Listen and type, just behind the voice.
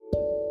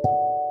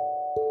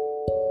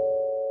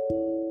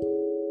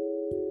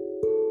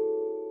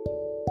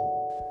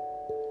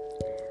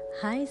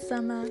Hi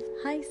Summer,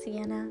 hi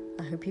Sienna.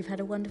 I hope you've had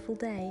a wonderful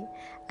day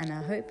and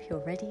I hope you're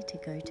ready to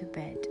go to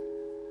bed.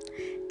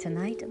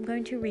 Tonight I'm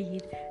going to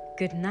read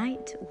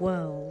Goodnight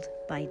World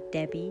by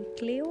Debbie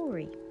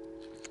Gliori.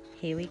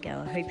 Here we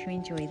go. I hope you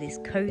enjoy this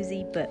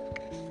cozy book.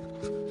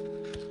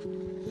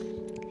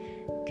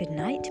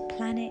 Goodnight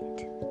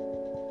planet,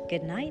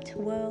 goodnight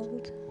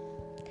world,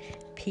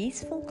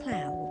 peaceful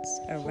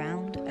clouds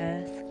around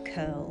earth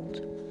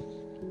curled.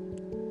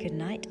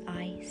 Goodnight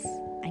ice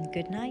and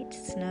goodnight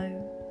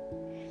snow,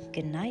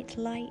 goodnight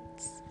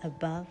lights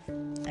above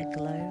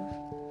aglow.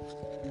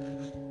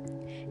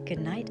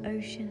 Goodnight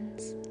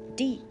oceans,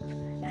 deep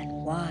and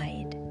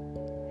wide,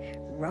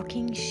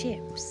 rocking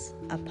ships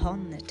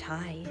upon the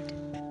tide.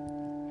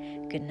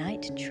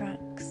 Goodnight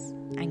trucks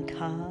and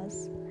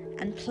cars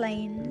and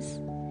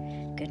planes,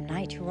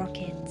 goodnight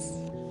rockets,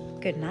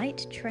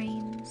 goodnight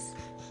trains.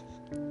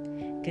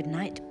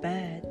 Goodnight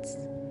birds,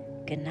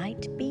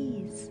 goodnight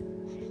bees,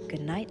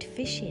 goodnight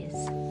fishes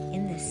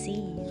in the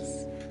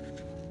seas.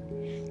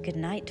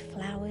 Goodnight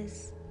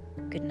flowers,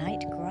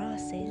 goodnight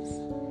grasses,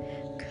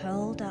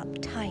 curled up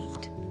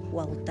tight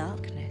while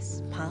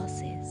darkness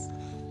passes.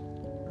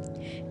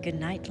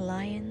 Goodnight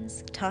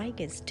lions,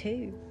 tigers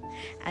too,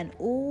 and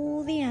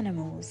all the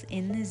animals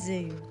in the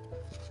zoo.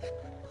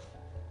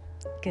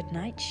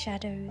 Goodnight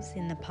shadows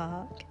in the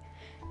park,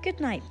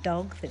 goodnight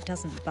dog that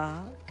doesn't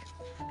bark.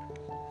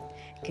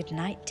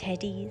 Goodnight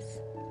teddies,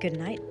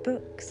 goodnight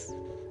books,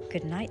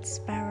 goodnight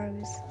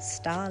sparrows,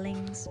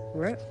 starlings,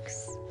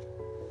 rooks.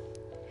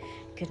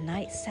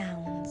 Goodnight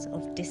sounds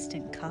of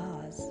distant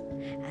cars,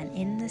 and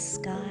in the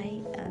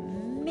sky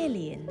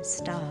 1,000,000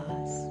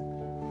 stars.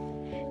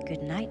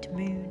 Goodnight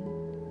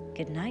moon,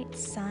 goodnight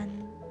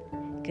sun,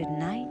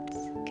 goodnight,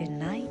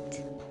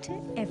 goodnight to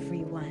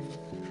everyone.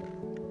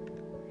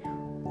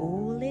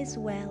 All is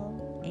well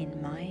in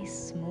my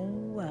small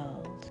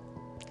world.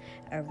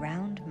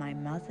 Around my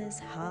mother's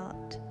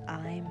heart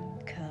I'm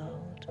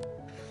curled.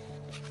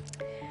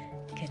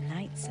 Good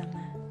night,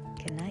 Summer.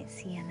 Good night,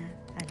 Sienna.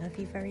 I love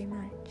you very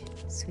much.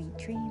 Sweet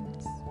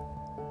dreams.